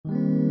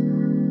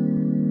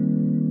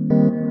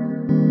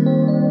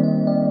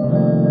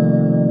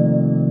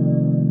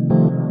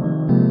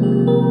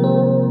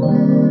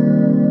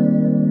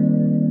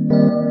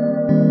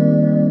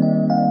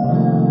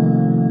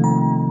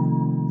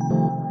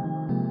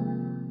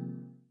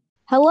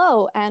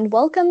Hello and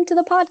welcome to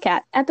the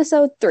podcast,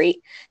 episode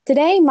 3.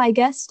 Today, my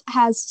guest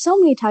has so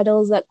many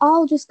titles that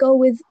I'll just go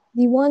with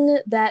the one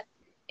that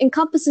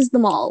encompasses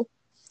them all.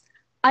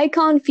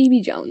 Icon Phoebe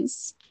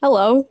Jones.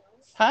 Hello.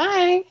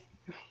 Hi.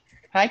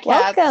 Hi, Kat.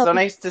 Welcome. So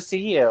nice to see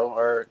you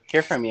or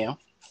hear from you.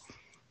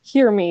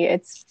 Hear me,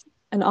 it's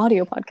an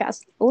audio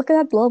podcast. Look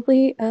at that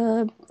lovely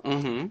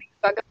hmm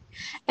bug.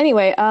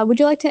 Anyway, would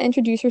you like to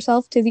introduce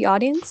yourself to the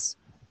audience?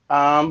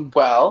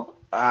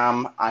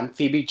 I'm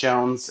Phoebe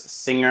Jones,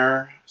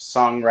 singer,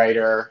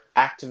 songwriter,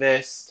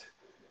 activist,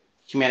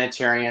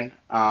 humanitarian.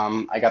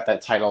 I got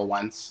that title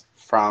once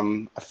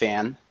from a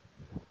fan,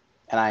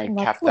 and I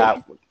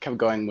Lovely. kept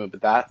going with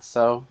that.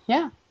 So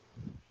yeah.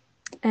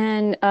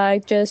 And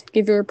just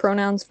give your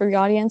pronouns for the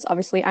audience.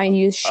 Obviously, I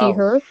use she, Oh,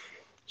 her.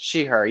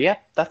 she, her.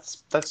 Yep,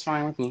 that's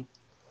fine with me.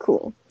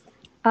 Cool.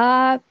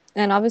 And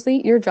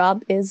obviously, your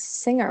job is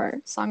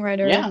singer,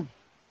 songwriter. Yeah.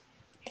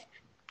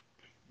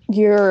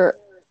 Your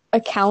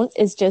account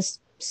is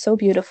just so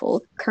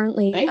beautiful.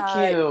 Currently, Thank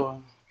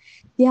you.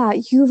 yeah,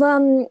 you've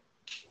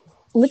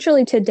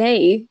literally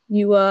today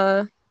you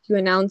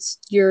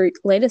announced your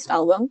latest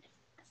album.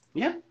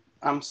 Yeah.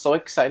 I'm so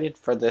excited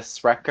for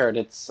this record.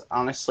 It's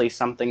honestly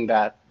something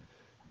that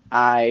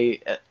I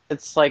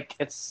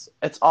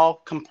it's all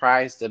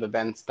comprised of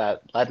events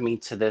that led me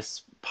to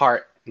this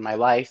part in my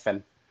life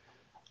and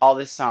all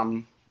this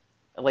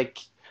like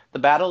the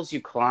battles you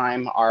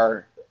climb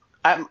are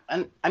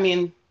I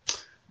mean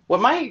what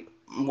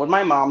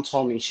my mom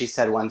told me, she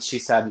said once, she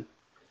said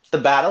the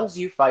battles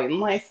you fight in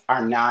life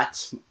are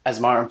not as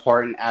more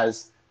important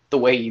as the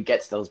way you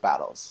get to those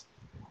battles.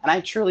 And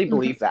I truly Mhm.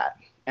 believe that.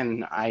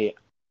 And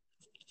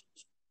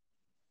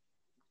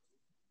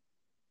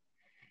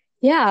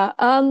Yeah,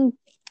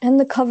 and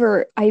the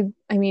cover, I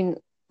mean,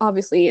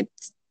 obviously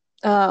it's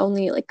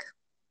only like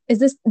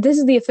this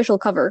is the official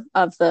cover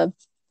of the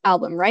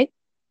album, right?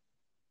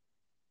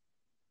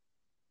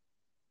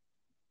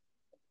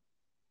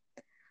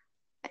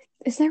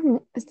 Is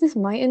this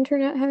my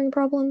internet having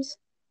problems?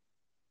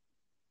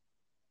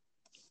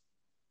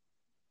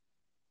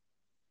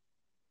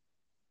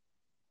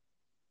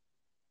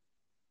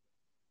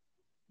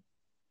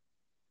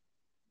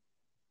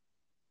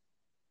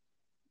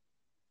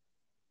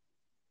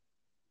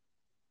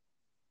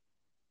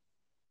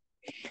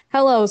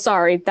 Hello,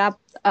 sorry. That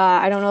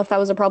I don't know if that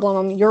was a problem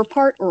on your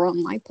part or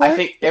on my I part,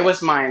 think it but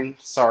was mine.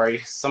 Sorry.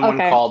 Someone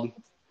okay. called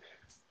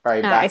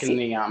right I back in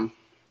see. the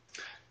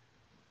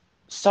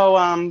So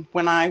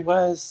when I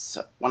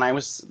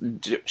was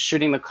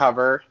shooting the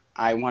cover,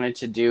 I wanted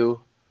to do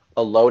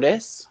a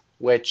lotus,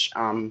 which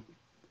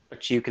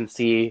you can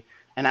see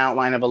an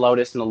outline of a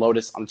lotus and a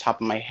lotus on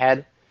top of my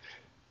head.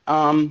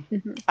 Um,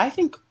 Hmm. I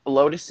think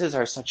lotuses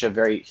are such a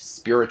very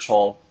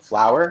spiritual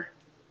flower.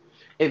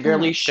 It Hmm.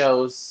 really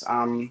shows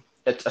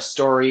it's a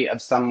story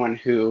of someone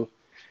who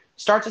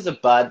starts as a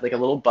bud, like a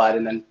little bud,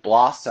 and then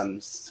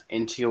blossoms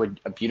into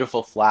a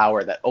beautiful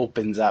flower that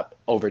opens up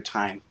over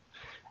time,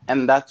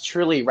 and that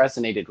truly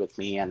resonated with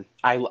me, and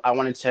I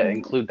wanted to Hmm.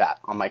 include that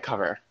on my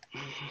cover.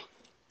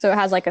 So it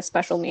has like a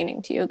special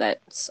meaning to you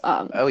that's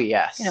Oh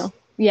yes.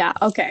 yeah,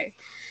 okay.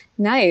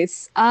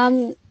 Nice.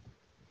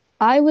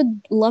 I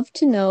would love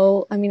to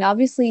know, I mean,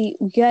 obviously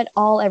we get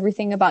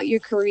everything about your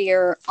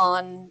career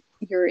on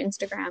your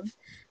Instagram,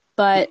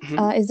 but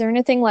Mhm. is there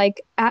anything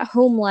like at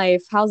home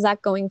life? How's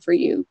that going for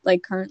you,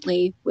 like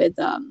currently with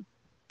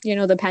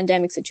the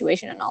pandemic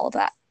situation and all of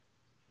that?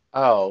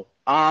 Oh,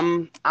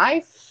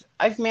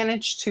 I've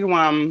managed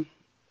to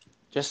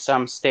just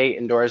stay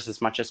indoors as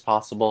much as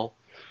possible.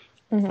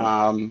 Hmm.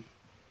 Um,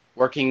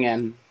 Working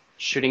and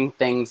shooting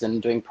things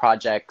and doing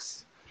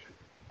projects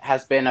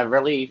has been a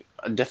really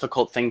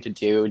difficult thing to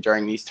do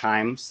during these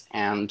times,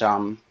 and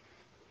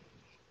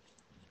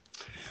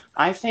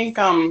I think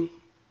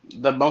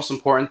the most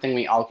important thing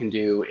we all can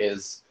do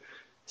is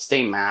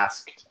stay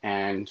masked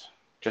and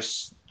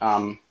just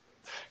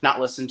not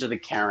listen to the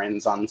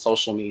Karens on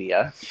social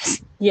media.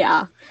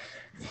 Yeah.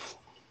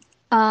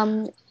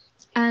 Um,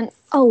 and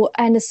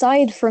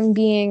aside from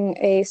being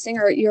a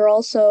singer, you're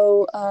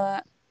also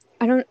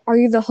I don't are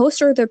you the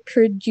host or the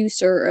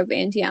producer of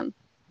ANTM?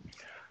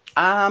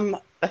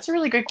 That's a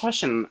really good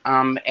question.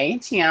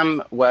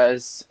 ATM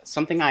was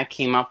something I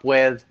came up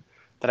with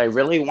that I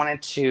really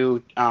wanted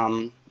to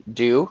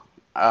do.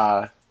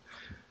 Uh,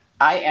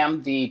 I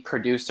am the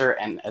producer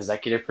and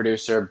executive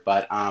producer,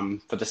 but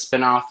for the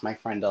spinoff, my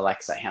friend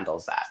Alexa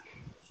handles that.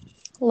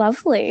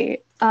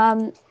 Lovely.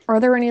 Are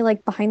there any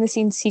like behind the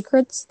scenes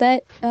secrets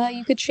that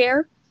you could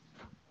share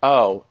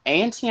Oh,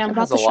 ANTM about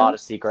has a the lot show? of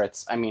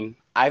secrets. I mean,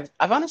 I've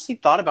honestly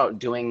thought about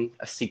doing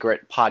a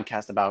secret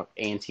podcast about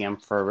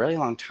ANTM for a really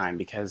long time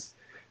because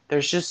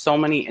there's just so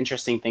many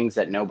interesting things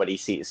that nobody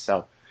sees.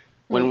 So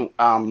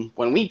Mm.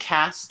 when we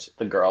cast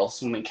the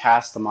girls, when we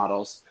cast the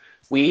models,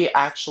 we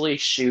actually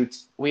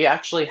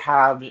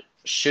have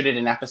shooted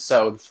an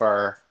episode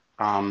for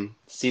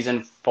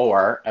season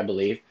 4, I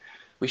believe.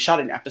 We shot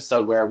an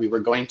episode where we were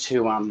going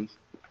to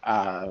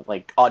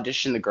like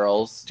audition the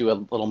girls, do a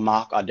little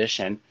mock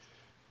audition,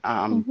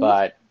 Hmm.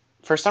 but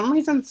for some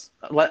reasons,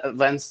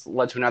 events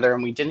led to another,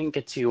 and we didn't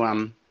get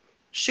to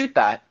shoot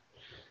that.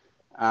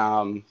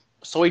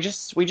 So we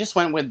just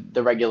went with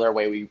the regular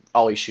way we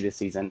always shoot a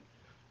season.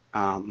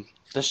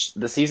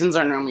 The seasons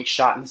are normally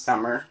shot in the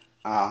summer.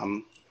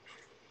 Um,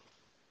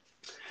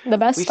 The we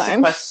best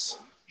time.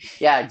 sequester,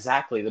 yeah,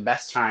 exactly, the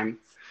best time.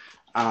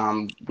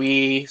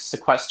 We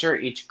sequester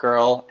each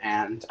girl,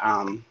 and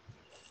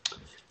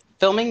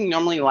filming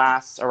normally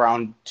lasts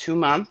around 2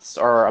 months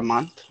or a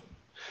month.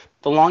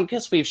 The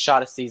longest we've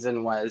shot a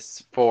season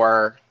was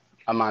for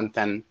a month,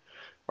 and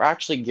we're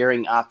actually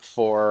gearing up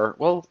for,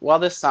 well, while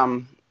this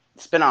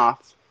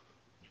spin-off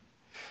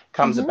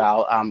comes Hmm.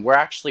 about, we're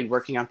actually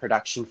working on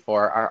production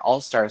for our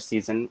All-Star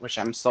season, which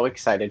I'm so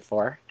excited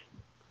for.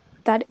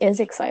 That is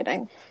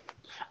exciting.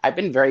 I've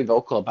been very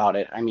vocal about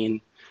it. I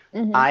mean,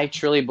 Hmm. I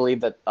truly believe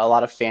that a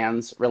lot of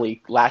fans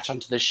really latch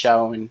onto the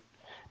show, and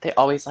they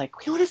always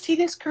like, we want to see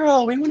this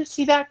girl, we want to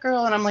see that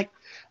girl, and I'm like,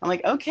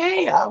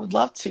 okay, I would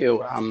love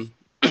to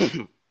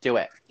do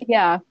it.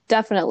 Yeah,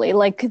 definitely.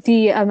 Like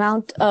the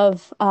amount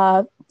of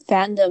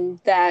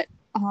fandom that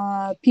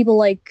people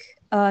like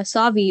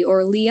Savi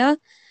or Leah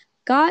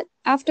got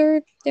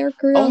after their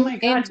career Oh on my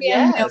God,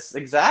 ANTM, yes, with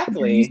their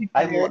exactly. music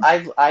career.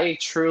 I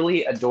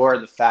truly adore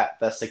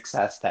the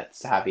success that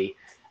Savvy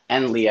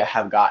and Leah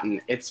have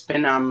gotten. It's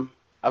been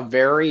a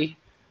very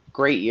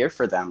great year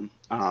for them.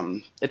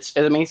 It's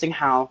amazing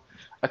how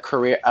a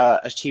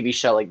TV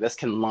show like this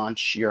can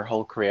launch your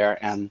whole career,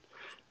 and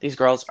these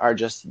girls are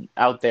just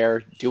out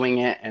there doing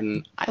it,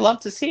 and I love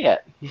to see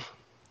it.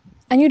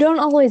 And you don't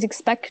always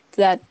expect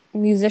that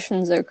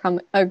musicians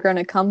are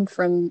gonna come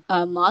from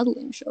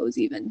modeling shows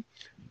even.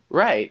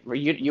 Right, where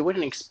you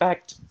wouldn't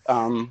expect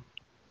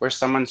where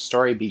someone's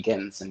story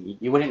begins, and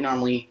you wouldn't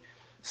normally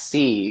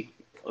see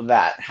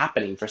that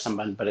happening for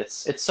someone, but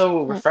it's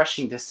so Mm.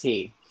 refreshing to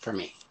see for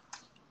me.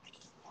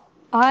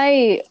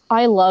 I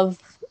love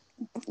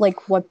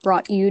like what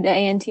brought you to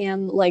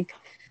ANTM. Like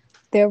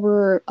there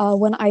were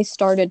when I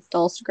started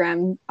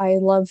Dolstagram, I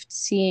loved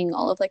seeing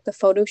all of like the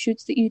photo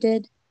shoots that you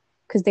did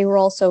because they were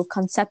also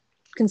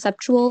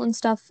conceptual and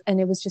stuff, and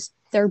it was just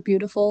they're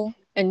beautiful,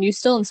 and you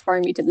still inspire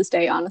me to this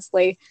day,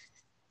 honestly.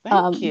 Thank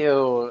Um,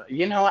 you.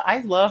 I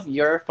love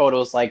your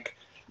photos. Like,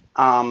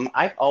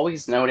 I've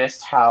always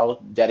noticed how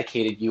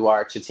dedicated you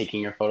are to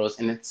taking your photos,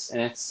 and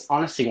it's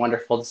honestly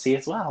wonderful to see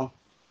as well.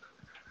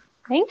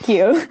 Thank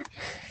you.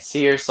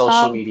 See your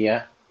social Um,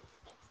 media.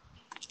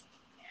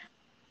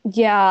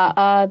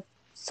 yeah,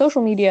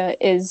 social media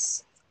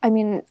is, I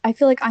mean, I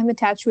feel like I'm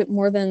attached to it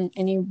more than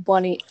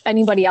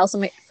anybody else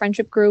in my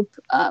friendship group.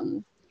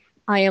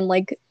 I am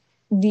like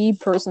the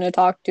person to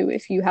talk to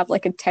if you have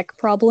like a tech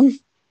problem.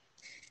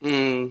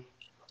 Mm.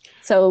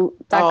 So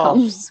that Oh,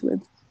 comes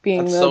with being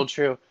that's the so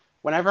true.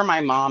 Whenever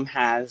my mom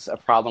has a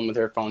problem with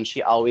her phone,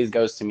 she always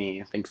goes to me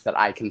and thinks that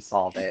I can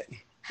solve it.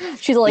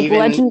 she's like Even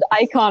legend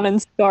icon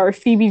and star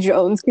Phoebe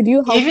Jones. Could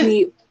you help even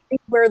me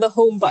think where the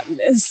home button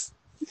is?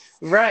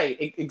 right,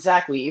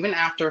 exactly. Even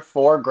after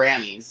 4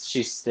 Grammys,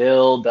 she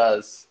still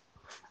does.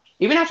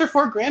 Even after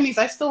 4 Grammys,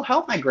 I still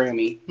help my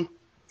Grammy.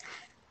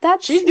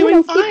 That's, She's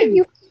doing fine.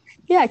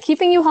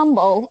 keeping you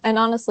humble. And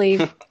honestly,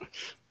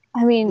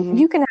 I mean, Hmm.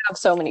 you can have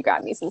so many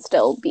Grammys and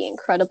still be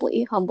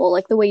incredibly humble,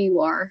 like the way you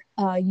are.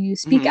 You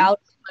speak Hmm. out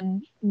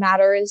on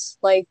matters,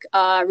 like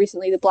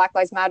recently the Black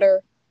Lives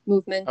Matter Oh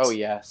movement.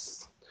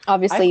 yes. I've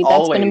Obviously,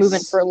 that's been a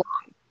movement for always a long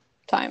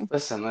time.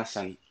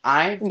 listen.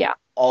 I've Yeah.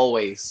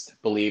 always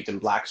believed in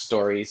Black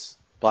stories,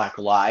 Black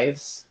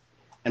lives,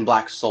 and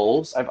Black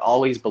souls. I've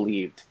always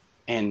believed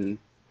in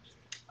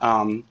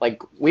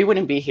like we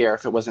wouldn't be here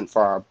if it wasn't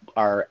for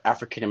our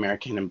African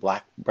American and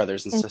Black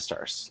brothers and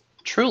sisters.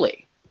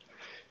 Truly.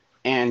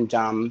 And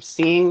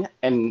seeing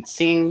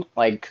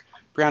like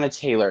Breonna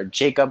Taylor,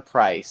 Jacob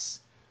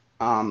Price,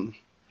 um,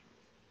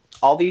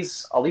 all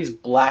these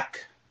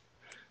Black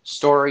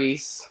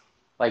stories,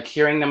 like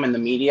hearing them in the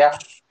media,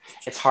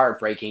 it's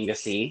heartbreaking to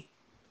see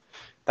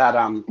that.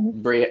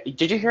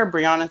 Did you hear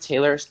Breonna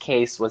Taylor's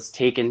case was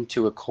taken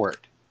to a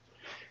court,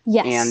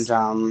 and Yes.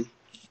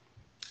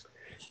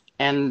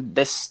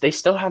 this they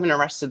still haven't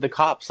arrested the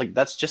cops. Like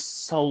that's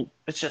just so.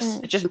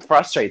 Mm. It just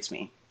frustrates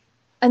me.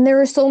 And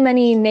there are so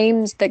many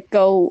names that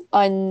go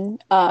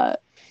unnamed.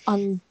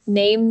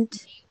 Uh,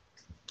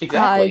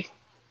 Exactly.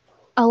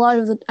 a lot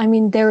of the, I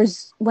mean,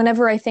 there's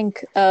whenever I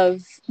think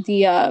of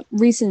the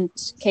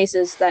recent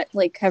cases that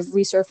like have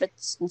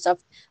resurfaced and stuff,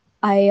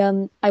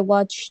 I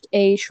watched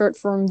a short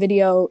form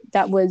video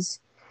that was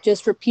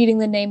just repeating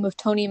the name of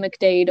Tony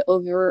McDade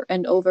over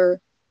and over,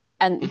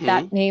 and Hmm.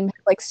 that name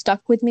like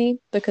stuck with me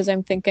because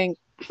I'm thinking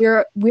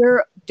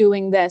we're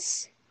doing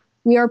this,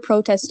 we are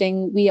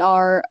protesting, we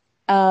are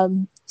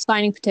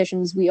signing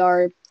petitions, we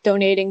are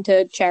donating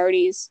to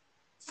charities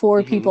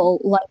for Hmm. people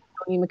like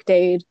Tony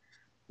McDade,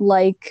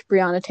 like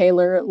Breonna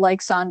Taylor,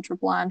 like Sandra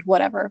Bland,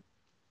 whatever.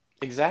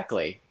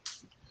 Exactly.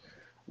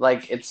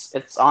 Like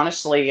it's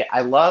honestly,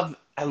 I'm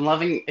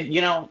loving.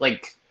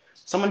 Like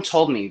someone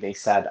told me, they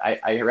said,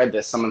 I read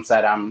this. Someone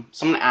said,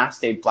 someone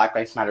asked a Black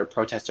Lives Matter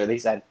protester. They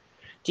said,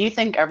 "Do you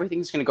think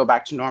everything's going to go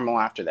back to normal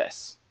after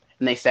this?"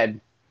 And they said,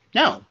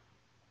 no.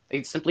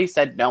 They simply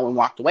said no and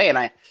walked away. And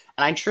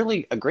I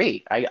truly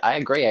agree. I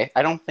agree.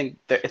 I don't think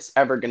that it's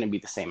ever going to be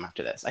the same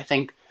after this. I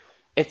think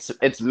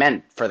it's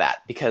meant for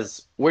that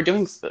because we're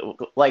doing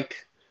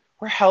like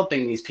we're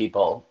helping these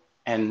people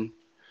and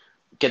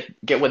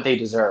get what they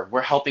deserve.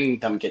 We're helping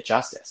them get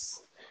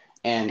justice.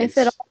 And If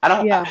it all, I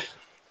don't yeah,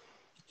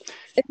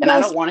 if it and I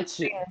all don't want it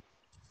to.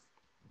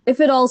 if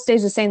it all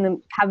stays the same,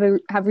 then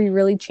have we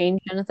really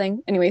changed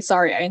anything? Anyway,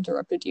 sorry, I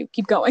interrupted you.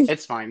 Keep going.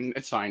 It's fine.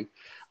 It's fine.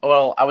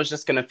 Well, I was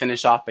just gonna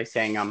finish off by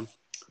saying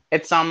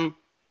it's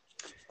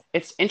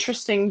it's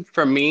interesting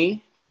for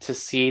me to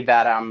see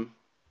that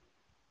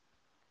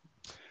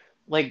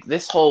like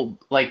this whole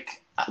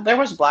like there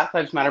was Black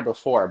Lives Matter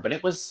before, but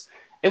it was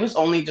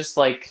only just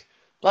like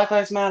Black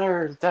Lives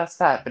Matter, that's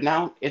that. But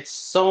now it's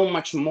so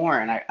much more,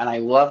 and I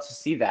love to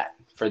see that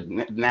for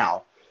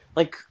now.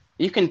 Like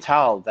you can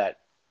tell that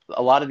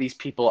a lot of these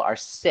people are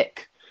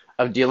sick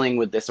of dealing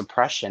with this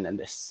oppression and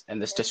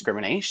this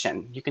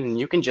discrimination. You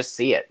can just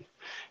see it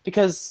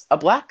because a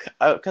black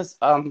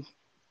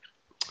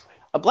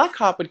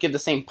cop would give the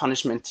same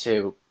punishment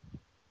to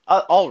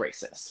all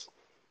races,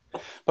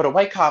 but a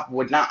white cop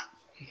would not.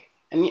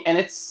 And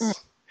it's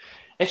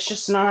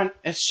just not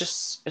it's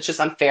just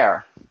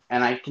unfair,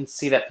 and I can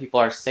see that people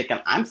are sick,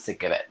 and I'm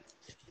sick of it.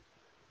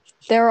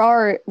 There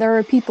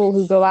are people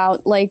who go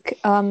out like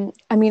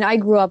I mean, I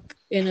grew up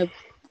in a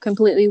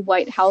completely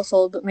white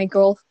household, but my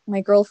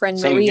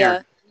girlfriend Same here.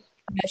 Maria,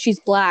 she's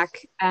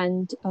black,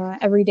 and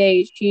every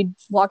day she'd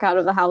walk out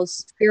of the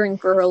house fearing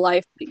for her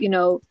life.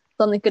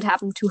 Something could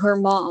happen to her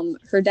mom,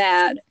 her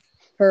dad,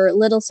 her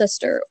little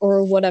sister,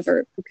 or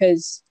whatever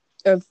because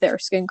of their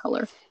skin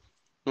color.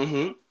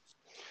 hmm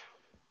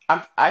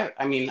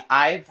I mean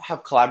I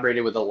have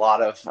collaborated with a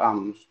lot of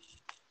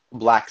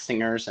black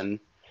singers and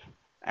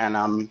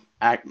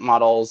act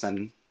models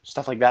and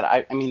stuff like that.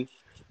 I mean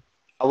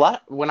a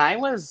lot when I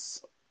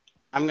was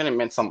I'm gonna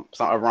admit some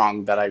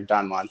wrong that I've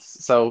done once.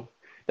 So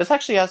this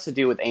actually has to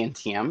do with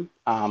ANTM.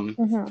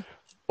 Mm-hmm.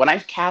 When I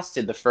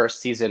casted the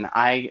first season,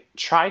 I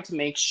tried to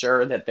make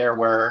sure that there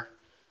were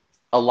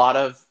a lot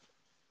of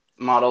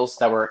models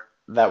that were.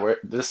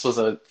 This was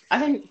a. I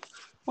think.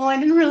 Well, I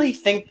didn't really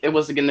think it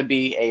was going to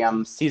be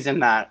a season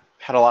that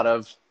had a lot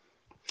of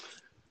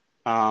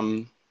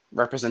um,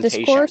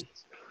 Discourse. representation.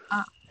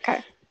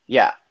 Okay.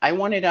 Yeah, I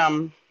wanted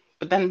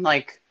but then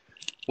like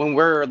when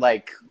we're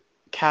like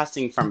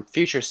casting from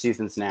future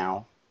seasons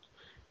now,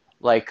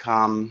 like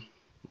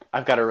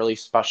I've got a really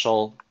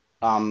special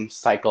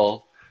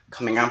cycle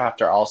coming up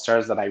after All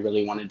Stars that I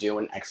really want to do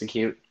and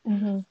execute.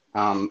 Mm-hmm.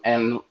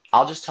 And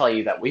I'll just tell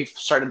you that we've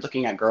started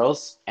looking at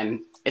girls, and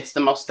it's the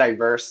most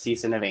diverse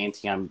season of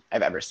ANTM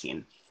I've ever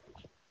seen.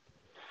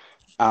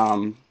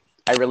 Um,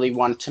 I really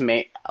want to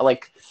make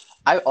like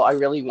I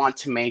really want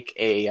to make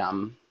a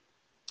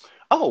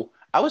oh,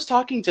 I was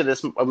talking to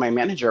this my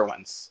manager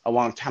once a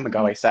long time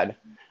ago. I said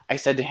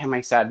to him,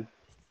 I said,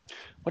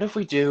 what if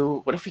we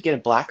get a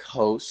black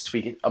host,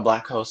 we get a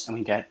black host and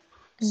we get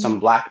Mm-hmm. some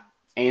black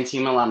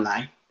A&T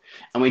alumni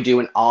and we do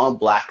an all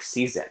black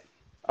season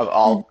of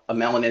Mm-hmm. all a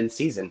melanin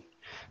season.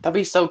 That'd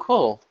be so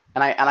cool.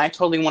 And I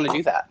totally want to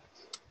do that.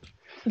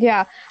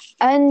 Yeah,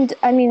 and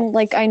I mean,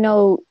 like, I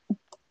know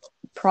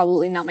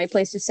probably not my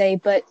place to say,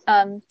 but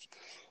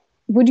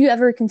would you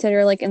ever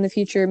consider, like, in the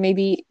future,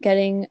 maybe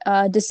getting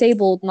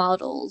disabled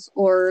models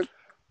or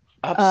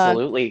uh,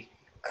 Absolutely.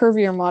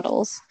 curvier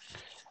models?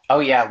 Oh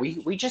yeah,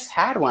 we just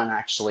had one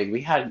actually.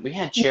 We had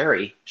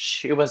Cherry.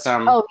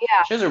 Oh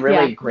yeah, She was a yeah.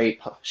 really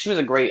great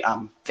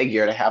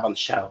figure to have on the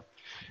show.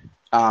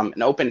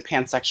 An open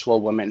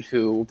pansexual woman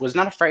who was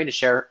not afraid to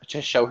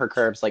show her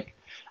curves. Like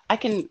I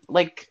can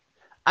like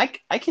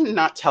I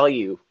cannot tell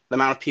you the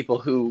amount of people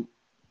who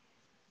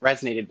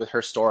resonated with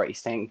her story,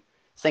 saying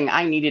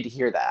I needed to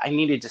hear that. I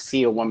needed to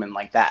see a woman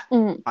like that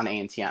Mm, on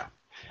ANTM.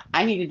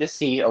 I needed to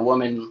see a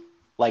woman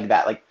like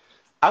that. Like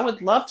I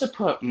would love to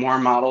put more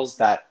models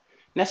that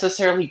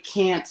necessarily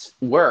can't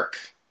work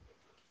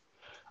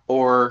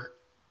or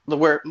the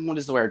word what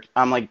is the word?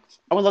 Like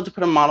I would love to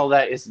put a model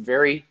that is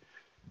very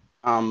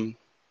um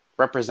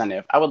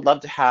representative. I would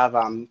love to have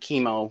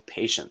chemo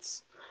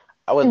patients.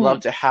 I would love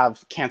mm. to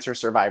have cancer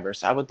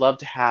survivors. I would love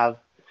to have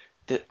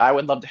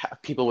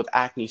people with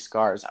acne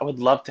scars. I would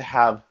love to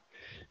have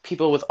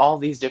people with all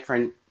these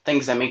different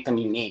things that make them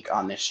unique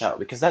on this show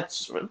because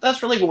that's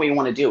really what we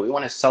want to do. We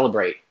want to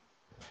celebrate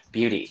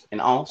beauty in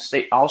all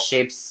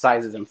shapes,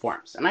 sizes, and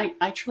forms, and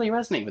I truly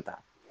resonate with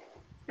that.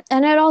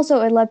 And it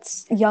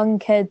lets young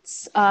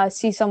kids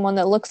see someone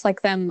that looks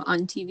like them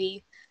on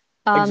TV.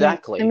 I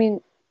Exactly.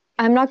 mean,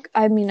 I'm not.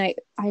 I mean,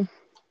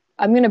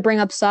 I'm gonna bring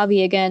up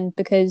Savi again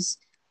because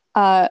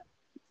uh,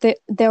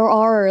 there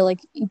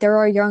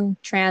are young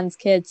trans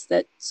kids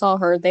that saw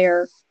her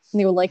there and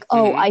they were like,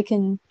 "Oh, hmm I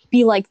can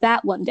be like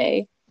that one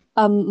day."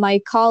 My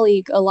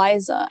colleague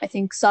Eliza, I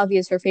think Savi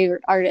is her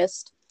favorite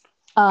artist.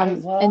 I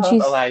And love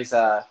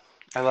Eliza.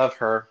 I love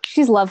her.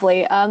 she's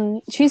lovely.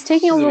 She's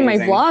taking She's over my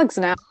amazing. vlogs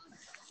now.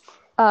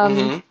 Um,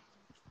 hmm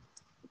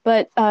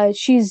but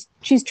she's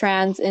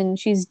trans and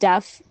she's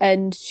deaf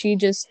and she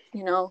just,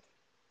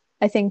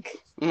 I think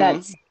Hmm.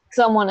 that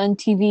someone on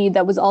TV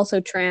that was also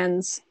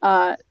trans,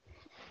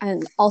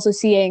 and also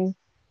seeing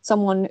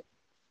someone.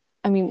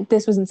 I mean,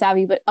 this wasn't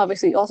Savvy, but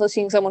obviously also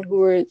seeing someone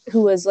who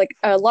was like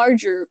a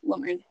larger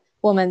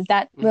woman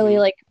that really Hmm.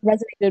 like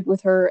resonated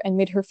with her and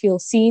made her feel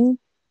seen.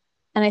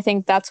 And I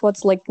think that's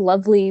what's like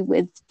lovely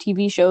with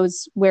TV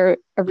shows where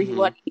Hmm.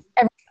 everybody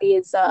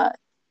is a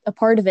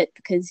part of it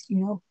because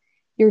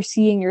you're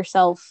seeing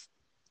yourself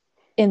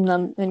in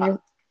them and Uh,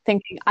 you're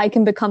thinking I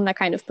can become that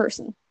kind of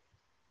person.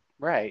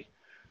 right.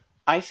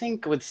 I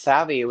think with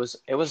Savvy, it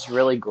was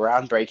really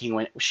groundbreaking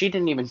when she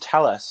didn't even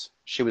tell us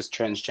she was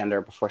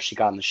transgender before she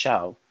got on the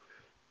show.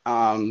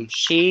 I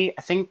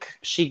think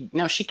she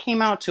no, she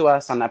came out to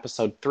us on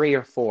episode 3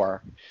 or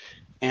 4,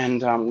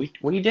 and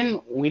we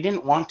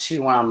didn't want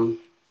to.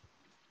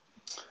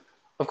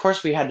 Of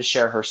course, we had to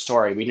share her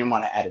story. We didn't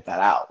want to edit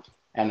that out,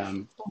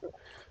 and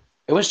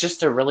it was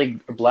just a really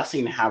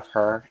blessing to have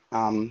her.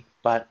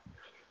 But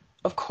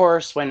of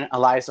course, when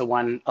Eliza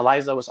won,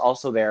 Eliza was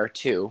also there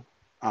too.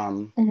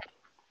 Um, Mhm.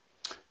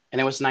 and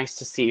it was nice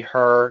to see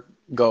her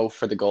go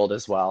for the gold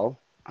as well.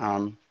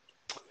 Um,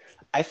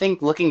 I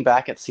think looking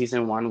back at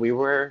season 1, we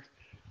were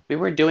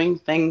doing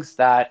things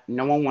that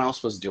no one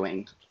else was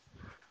doing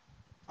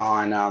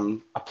on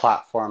a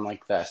platform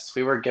like this.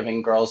 We were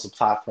giving girls a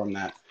platform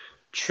that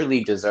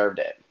truly deserved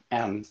it,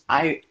 and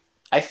I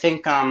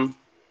think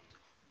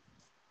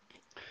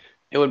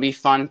it would be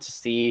fun to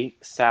see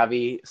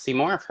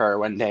more of her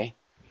one day.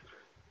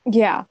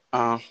 Yeah.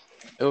 Uh,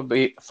 it would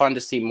be fun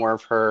to see more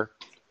of her,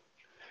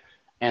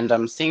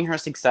 and seeing her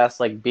success,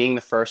 like being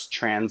the first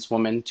trans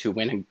woman to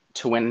win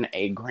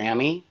a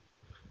Grammy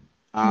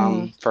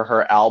Mm. for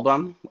her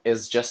album,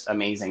 is just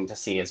amazing to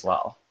see as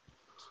well.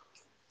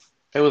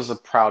 It was a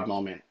proud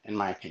moment, in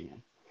my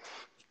opinion.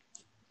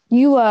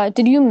 You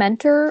did you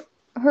mentor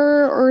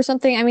her or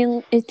something? I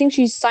mean, I think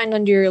she's signed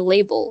under your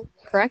label,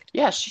 correct?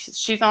 Yeah,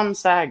 she's on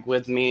SAG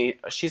with me.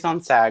 She's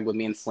on SAG with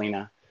me and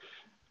Selena.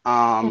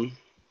 Um,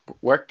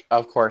 work,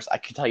 of course. I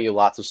could tell you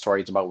lots of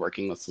stories about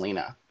working with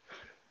Selena.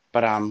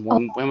 But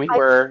Oh, when we I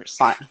were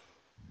signed,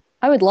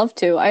 I would love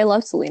to. I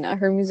love Selena.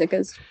 Her music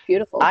is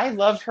beautiful. I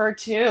loved her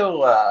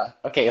too.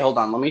 Okay, hold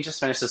on. Let me just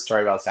finish this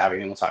story about Savvy,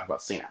 and then we'll talk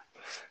about Selena.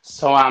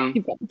 So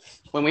Keep going.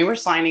 when we were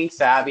signing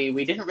Savvy,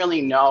 we didn't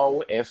really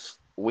know if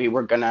we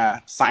were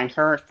gonna sign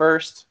her at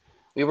first.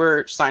 We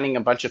were signing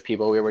a bunch of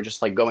people. We were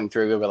just like going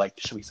through. We were like,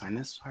 should we sign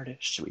this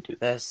artist? Should we do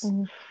this?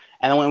 Mhm.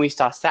 And then when we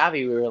saw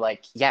Savvy, we were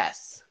like,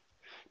 yes.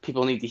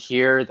 People need to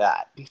hear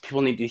that.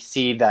 People need to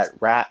see that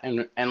rap,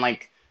 and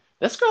like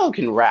this girl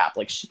can rap.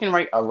 Like she can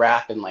write a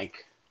rap in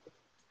like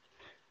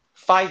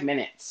 5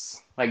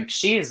 minutes. Like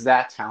she is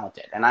that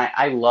talented, and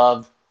I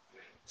love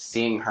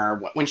seeing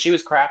her when she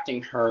was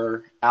crafting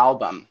her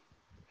album.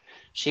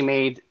 She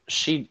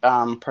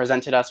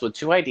presented us with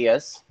two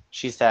ideas.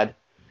 She said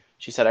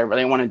I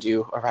really want to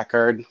do a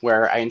record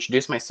where I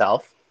introduce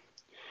myself,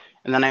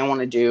 and then I want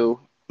to do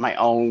my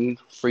own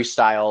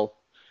freestyle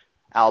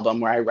album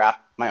where I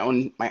rap my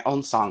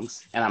own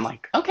songs. And I'm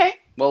like, okay,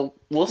 well,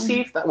 we'll see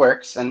Mhm. if that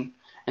works. And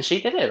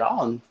she did it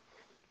all, and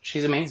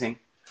she's amazing.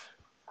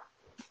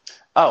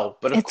 Oh,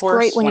 but of It's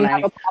great course, when you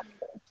have a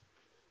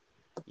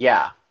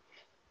yeah.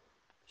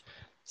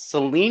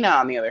 Selena,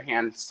 on the other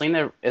hand,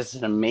 Selena is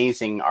an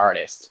amazing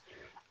artist.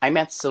 I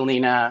met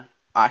Selena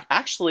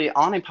actually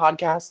on a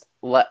podcast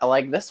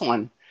like this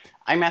one.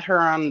 I met her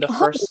on the Oh,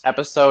 first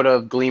episode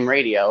of Gleam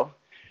Radio.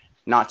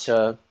 Not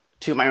to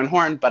toot my own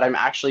horn, but I'm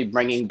actually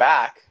bringing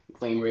back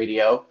Gleam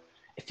Radio.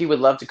 If you would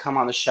love to come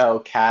on the show,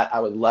 Kat, I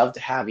would love to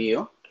have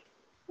you.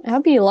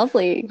 that'd be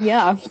lovely.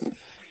 Yeah.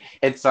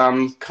 It's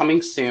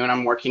coming soon.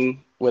 I'm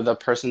working with a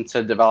person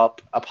to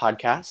develop a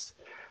podcast.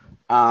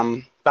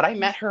 But I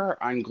met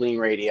her on Gleam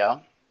Radio,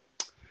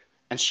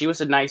 and she was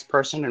a nice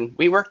person, and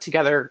we worked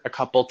together a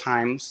couple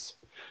times.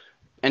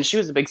 And she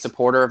was a big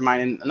supporter of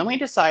mine. And then we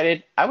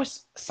decided I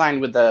was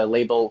signed with a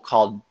label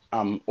called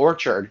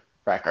Orchard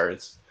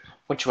Records,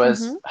 which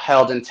was Hmm.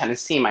 held in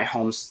Tennessee, my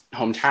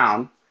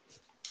hometown.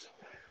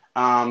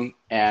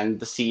 And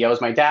the CEO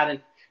is my dad,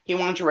 and he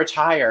wanted to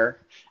retire,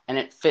 and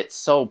it fit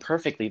so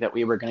perfectly that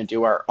we were going to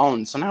do our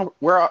own. So now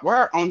we're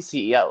our own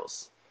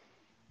CEOs.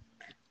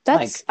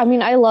 Like I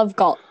mean, I love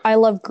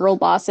girl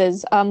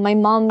bosses. My me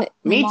mom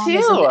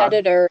is an too.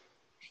 editor.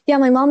 Yeah,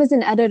 my mom is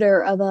an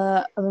editor of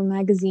a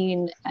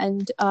magazine,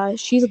 and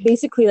she's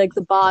basically like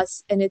the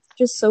boss, and it's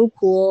just so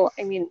cool.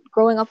 I mean,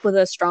 growing up with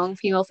a strong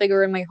female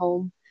figure in my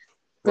home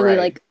really Right.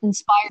 like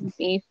inspired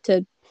me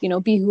to,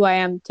 be who I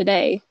am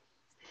today.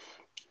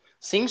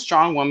 Seeing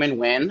strong women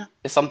win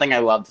is something I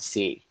love to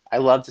see. I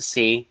love to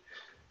see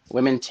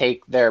women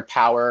take their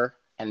power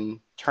and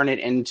turn it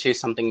into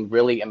something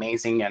really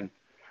amazing, and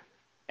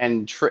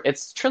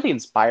it's truly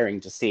inspiring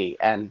to see.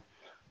 And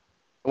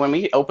when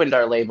we opened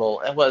our label,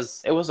 it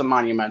was a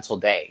monumental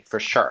day for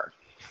sure.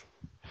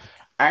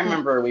 I Mm.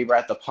 remember we were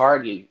at the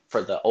party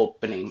for the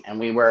opening, and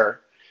we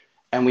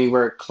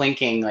were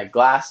clinking like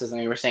glasses,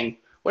 and we were saying,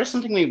 what is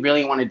something we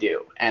really want to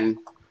do? And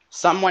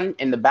someone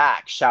in the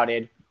back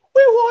shouted,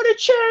 we want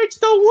to change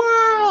the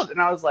world.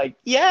 And I was like,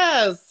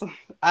 yes.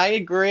 I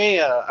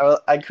agree.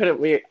 I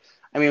couldn't.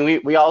 I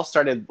mean, we all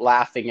started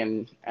laughing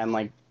and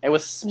like it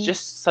was Mm.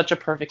 just such a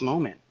perfect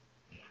moment.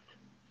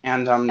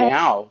 And And,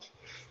 now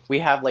we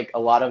have like a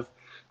lot of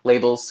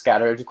labels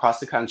scattered across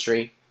the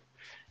country,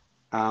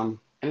 and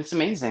it's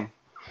amazing.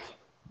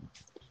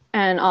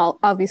 and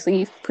obviously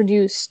you've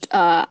produced.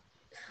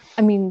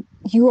 I mean,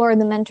 you are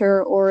the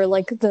mentor or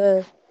like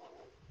the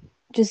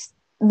just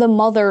the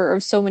mother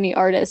of so many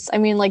artists. I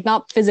mean, like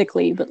not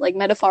physically, but like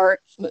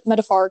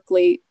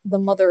metaphorically, the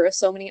mother of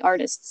so many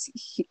artists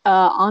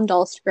on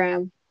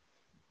Dollstagram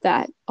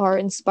that are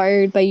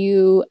inspired by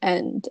you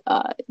and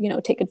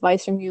take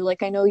advice from you.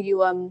 Like I know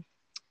you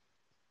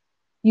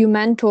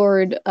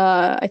mentored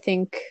I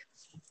think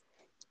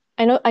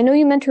I know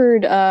you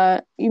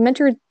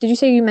mentored did you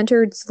say you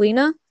mentored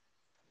Selena?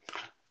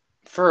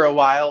 For a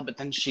while, but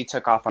then she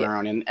took off on Yeah. her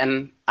own.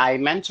 And I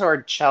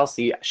mentored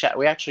Chelsea.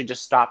 We actually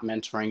just stopped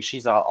mentoring.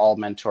 She's all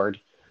mentored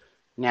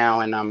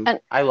now. And And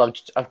I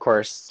loved, of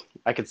course,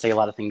 I could say a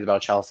lot of things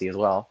about Chelsea as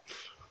well.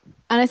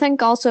 I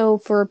think also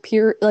for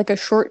a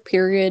short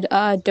period,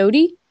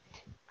 Dodie.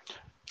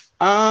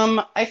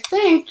 I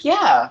think,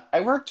 yeah,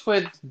 I worked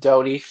with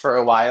Dodie for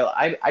a while.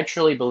 I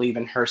truly believe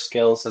in her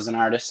skills as an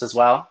artist as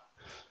well.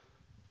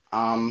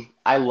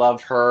 I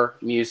love her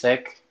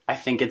music. I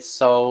think it's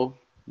so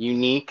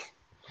unique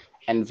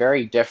and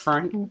very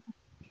different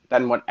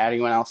than what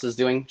anyone else is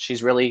doing. She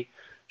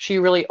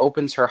really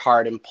opens her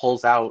heart and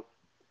pulls out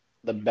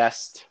the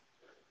best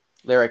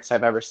lyrics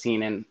I've ever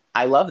seen, and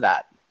I love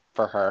that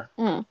for her.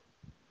 Mm.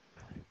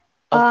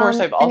 Of course,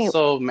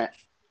 Anyway,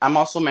 I'm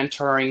also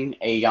mentoring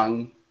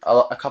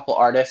a couple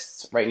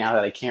artists right now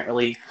that I can't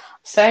really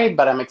say,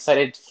 but I'm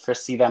excited to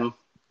see them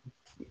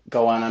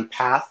go on a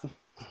path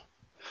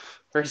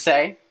per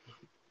se.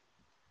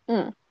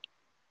 mm.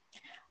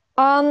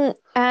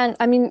 And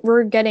I mean,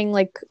 we're getting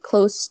like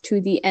close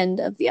to the end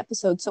of the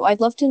episode, so I'd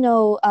love to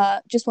know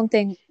just one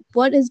thing.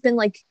 What has been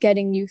like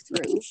getting you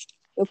through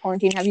the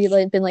quarantine? Have you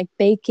like been like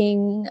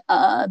baking,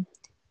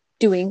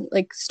 doing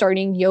like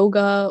starting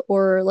yoga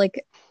or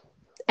like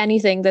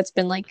anything that's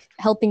been like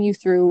helping you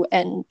through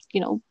and,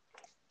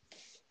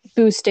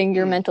 boosting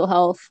your Hmm. mental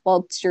health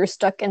whilst you're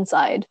stuck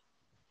inside?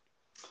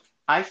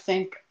 I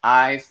think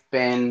I've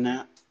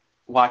been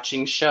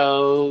watching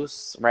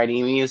shows,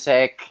 writing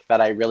music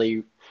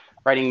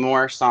writing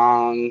more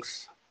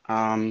songs,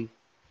 um,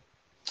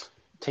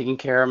 taking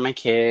care of my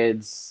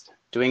kids,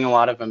 doing a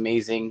lot of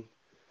amazing,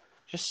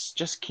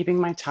 just keeping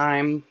my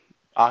time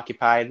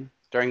occupied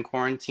during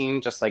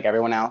quarantine, just like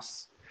everyone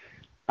else.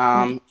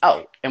 Mm.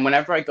 Oh, and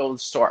whenever I go to the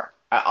store,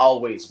 I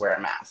always wear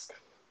a mask.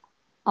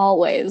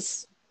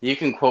 Always. You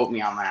can quote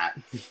me on that.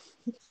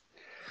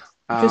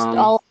 Just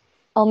Um,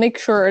 I'll make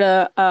sure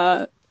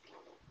to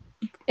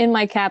in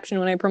my caption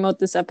when I promote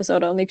this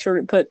episode, I'll make sure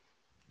to put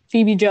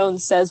Phoebe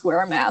Jones says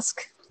wear a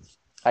mask.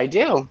 I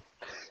do.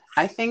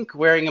 I think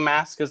wearing a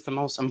mask is the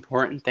most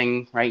important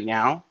thing right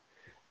now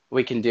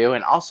we can do,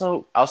 and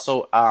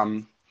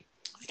I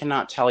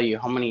cannot tell you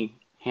how many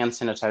hand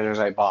sanitizers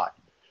I bought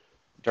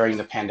during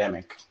the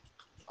pandemic.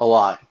 A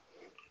lot.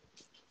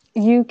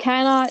 You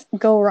cannot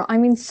go wrong. I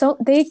mean, so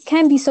they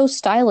can be so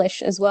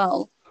stylish as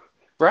well.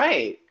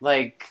 Right.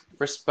 Like,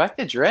 respect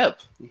the drip.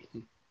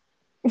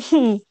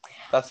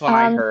 That's what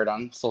I um, heard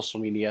on social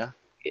media.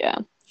 yeah.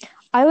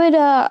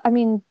 I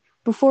mean,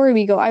 before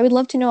we go, I would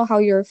love to know how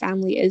your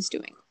family is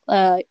doing.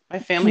 My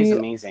family's You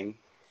amazing.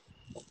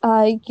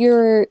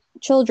 your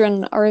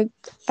children are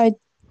uh,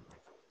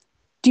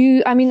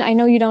 I mean, I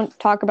know you don't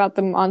talk about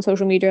them on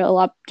social media a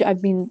lot. I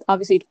mean,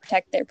 obviously to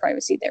protect their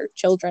privacy, their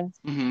children.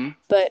 Hmm.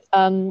 But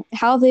how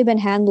have they been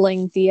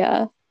handling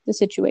the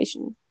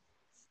situation?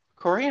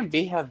 Corey and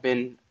B have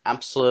been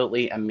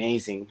absolutely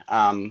amazing.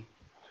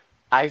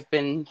 I've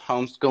been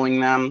homeschooling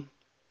them.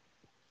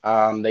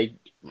 They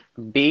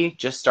B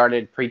just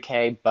started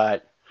pre-K,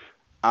 but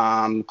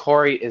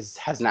Corey is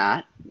has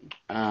not.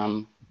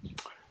 Um,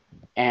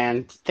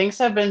 and things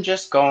have been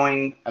just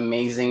going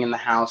amazing in the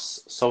house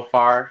so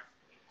far.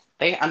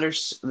 They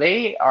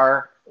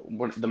are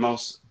the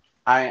most.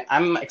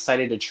 I'm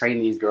excited to train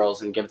these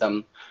girls and give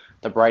them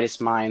the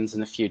brightest minds in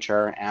the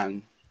future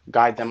and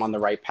guide them on the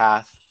right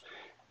path.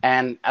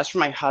 And as for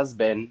my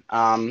husband,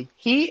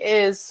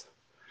 he's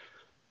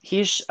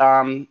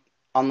on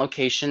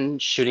location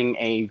shooting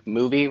a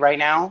movie right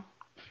now.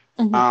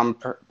 Hmm.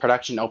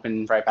 Production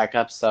opened right back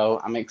up,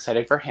 so I'm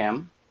excited for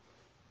him.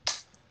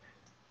 That's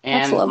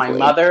And lovely.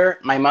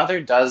 my mother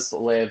does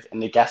live in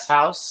the guest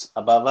house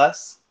above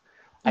us.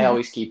 I Mm.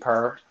 always keep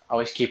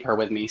her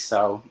with me,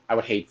 so I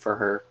would hate for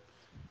her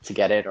to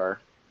get it or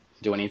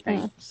do anything.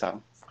 Mm.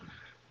 So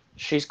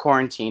she's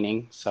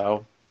quarantining,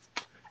 so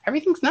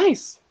everything's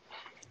nice.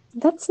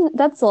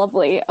 That's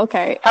lovely.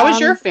 Okay. How is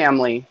your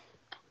family?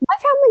 My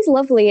family's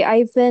lovely.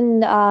 I've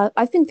been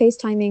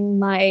FaceTiming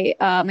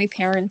my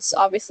parents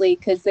obviously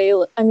because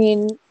I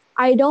mean,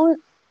 I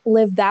don't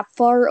live that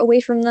far away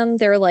from them.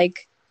 They're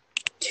like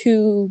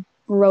two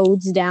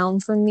roads down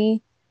from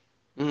me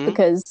Hmm.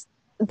 because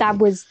that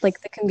was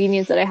like the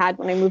convenience that I had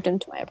when I moved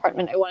into my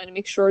apartment. I wanted to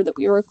make sure that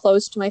we were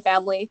close to my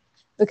family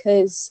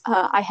because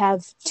I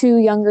have two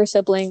younger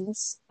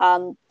siblings,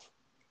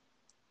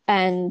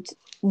 and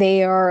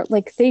they are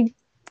like they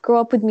grow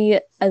up with me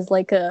as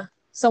like a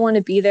someone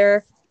to be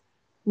there.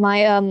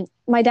 My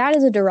dad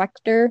is a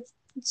director,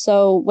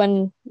 so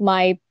when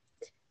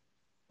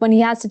he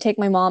has to take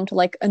my mom to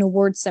like an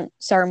award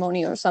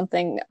ceremony or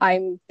something,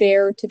 I'm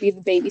there to be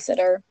the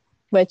babysitter,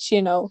 which,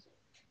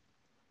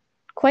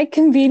 quite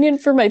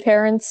convenient for my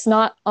parents,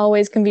 not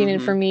always convenient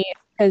Mm-hmm. for me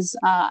because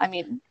I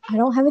mean, I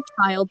don't have a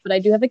child, but I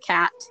do have a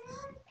cat.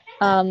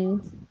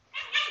 Um,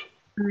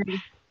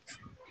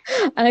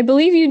 and I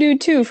believe you do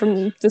too,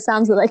 from the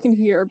sounds that I can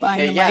hear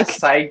behind the mic.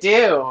 Yes, I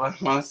do.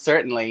 Most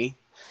certainly.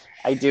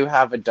 I do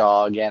have a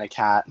dog and a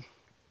cat.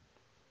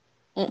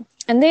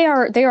 And they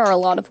are a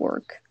lot of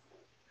work.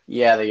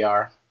 Yeah, they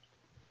are.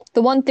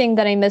 The one thing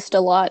that I missed a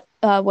lot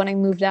when I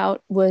moved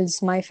out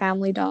was my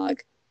family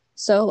dog.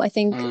 So I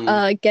think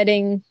Mm,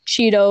 getting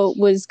Cheeto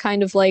was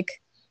kind of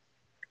like,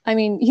 I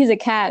mean, he's a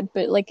cat,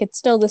 but like it's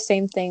still the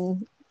same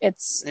thing.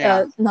 It's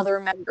yeah. another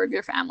member of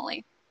your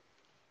family.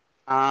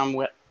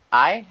 What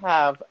I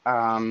have,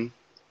 of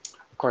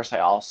course, I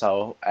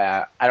also,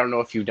 I don't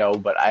know if you know,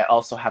 but I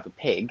also have a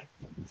pig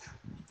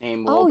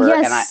named Oh Wilbur,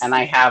 and I yes. and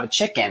I have a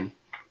chicken,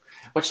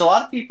 which a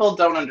lot of people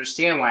don't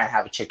understand why I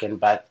have a chicken,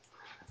 but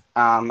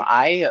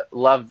I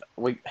love.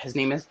 His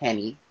name is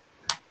Henny.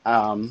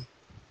 Um,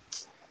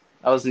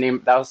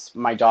 that was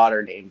my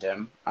daughter named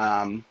him.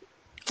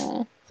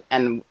 Oh.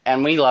 And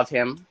we love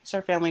him. He's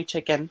our family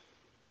chicken.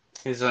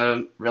 He's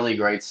a really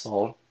great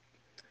soul.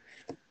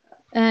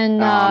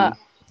 And Um,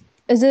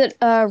 is it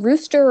a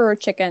rooster or a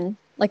chicken,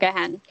 like a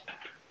hen?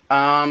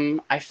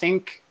 I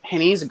think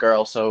Henny's a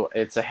girl, so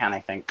it's a hen.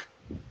 I think.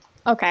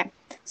 Okay.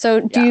 So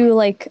do Yeah. you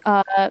like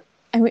I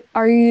mean,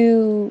 are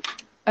you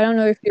I don't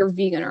know if you're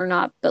vegan or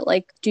not, but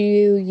like do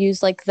you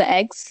use like the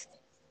eggs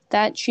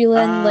that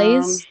Sheila Um,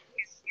 lays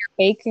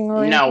baking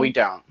or no, we anything?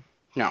 don't.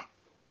 No,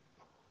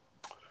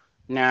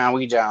 no,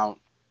 we don't.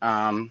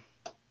 Um,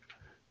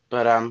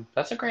 but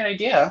that's a great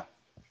idea.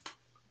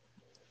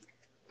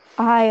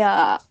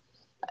 I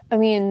I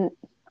mean,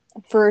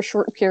 for a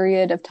short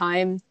period of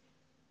time,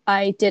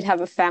 I did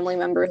have a family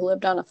member who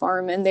lived on a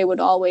farm and they would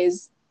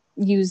always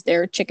use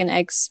their chicken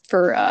eggs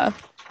for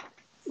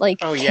like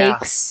Oh yeah,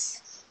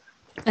 cakes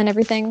and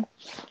everything.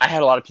 I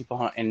had a lot of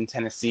people in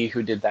Tennessee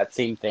who did that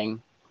same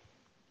thing.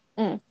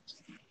 Mm.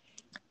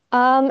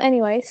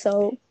 Anyway,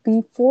 so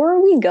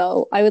before we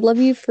go, I would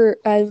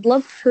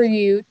love for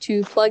you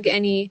to plug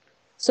any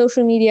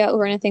social media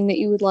or anything that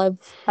you would love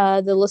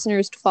the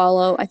listeners to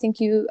follow. I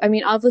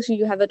mean, obviously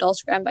you have a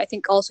Instagram, but I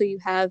think also you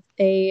have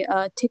a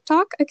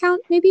TikTok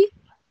account, maybe?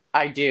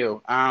 I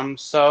do.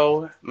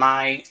 So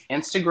my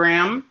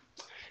Instagram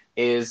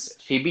is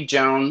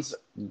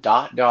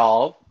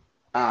phoebejones.doll.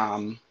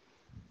 Um,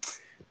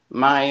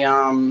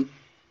 my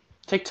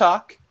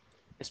TikTok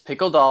is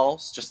pickle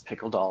dolls, just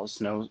pickle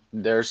dolls. No,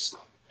 there's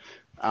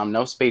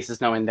no spaces,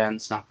 no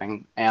indents,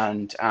 nothing.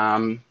 And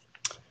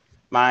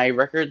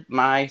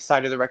my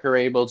side of the record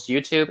label's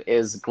YouTube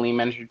is Gleam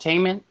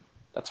Entertainment.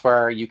 That's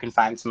where you can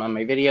find some of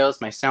my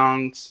videos, my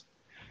songs,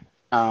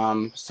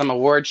 some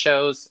award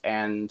shows,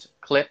 and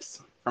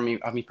clips from me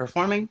of me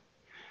performing.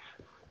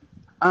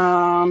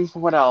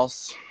 What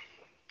else?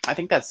 I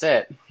think that's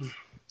it.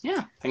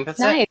 Yeah, I think that's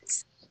it.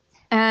 Nice.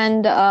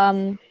 And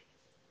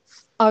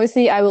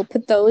obviously, I will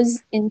put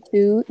those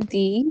into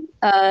the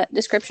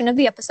description of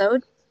the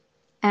episode.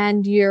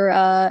 And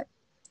your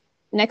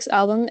next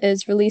album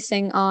is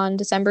releasing on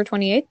December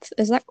 28th.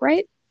 Is that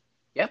right?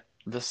 Yep.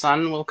 The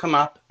sun will come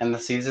up and the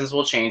seasons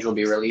will change will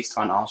be released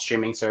on all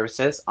streaming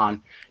services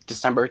on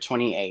December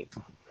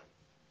 28th.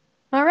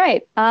 All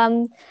right.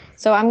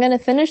 So I'm going to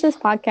finish this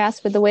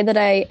podcast with the way that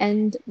I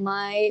end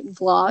my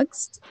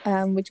vlogs,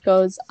 which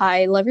goes,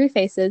 I love your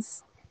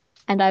faces,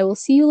 and I will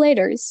see you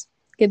later.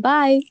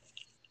 Goodbye.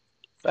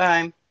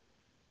 Bye.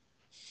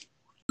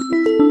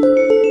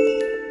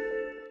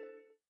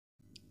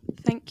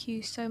 Thank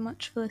you so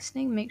much for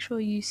listening. Make sure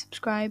you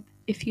subscribe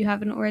if you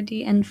haven't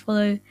already and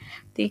follow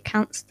the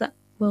accounts that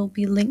will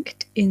be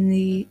linked in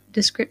the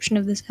description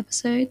of this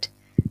episode.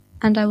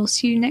 And I will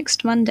see you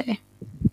next Monday.